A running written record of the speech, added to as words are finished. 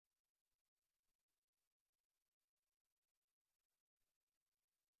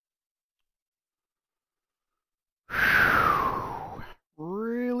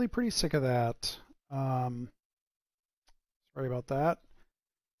pretty sick of that. Sorry about that.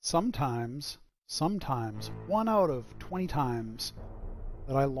 Sometimes, 1 out of 20 times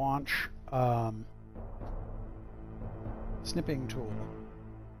that I launch snipping tool,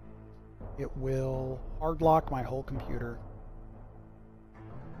 it will hard lock my whole computer.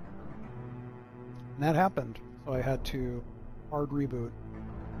 And that happened, so I had to hard reboot.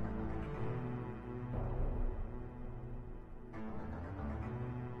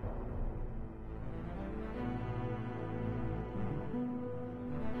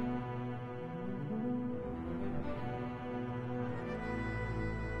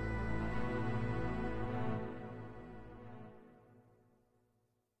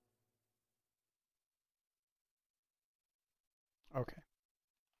 Okay.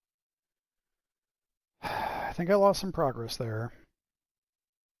 I think I lost some progress there.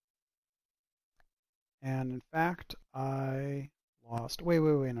 And in fact, I lost... Wait,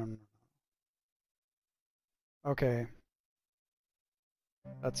 no. Okay.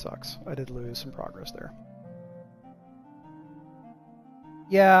 That sucks. I did lose some progress there.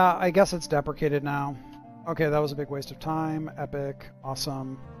 Yeah, I guess it's deprecated now. Okay, that was a big waste of time. Epic.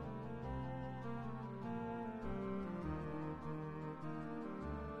 Awesome.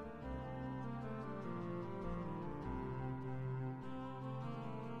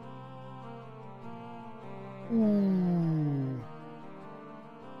 Ooh.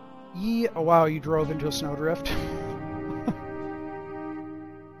 Oh wow, you drove into a snowdrift.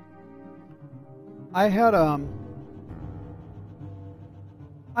 I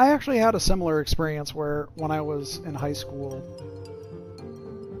actually had a similar experience where when I was in high school.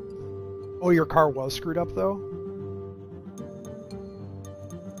 Oh, your car was screwed up though?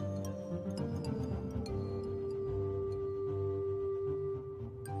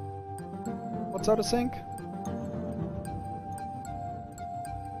 What's out of sync?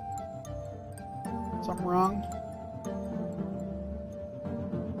 Something wrong?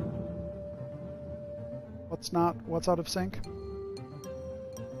 What's out of sync?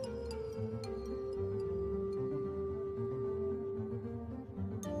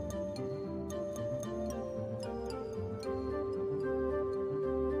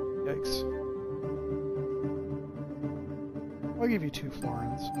 Yikes. I'll give you 2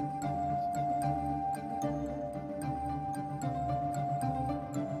 florins.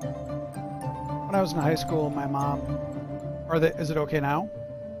 When I was in high school, my mom... Is it okay now?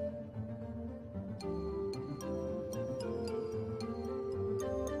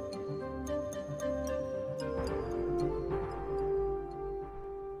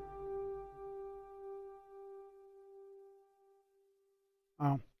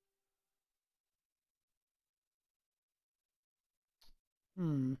 Oh.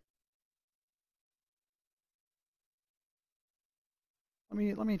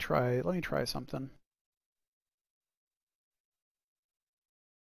 Let me try something.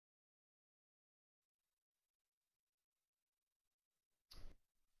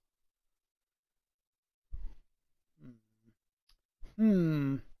 I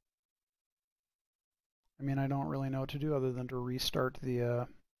mean, I don't really know what to do other than to restart the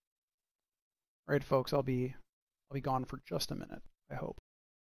Alright folks, I'll be gone for just a minute, I hope.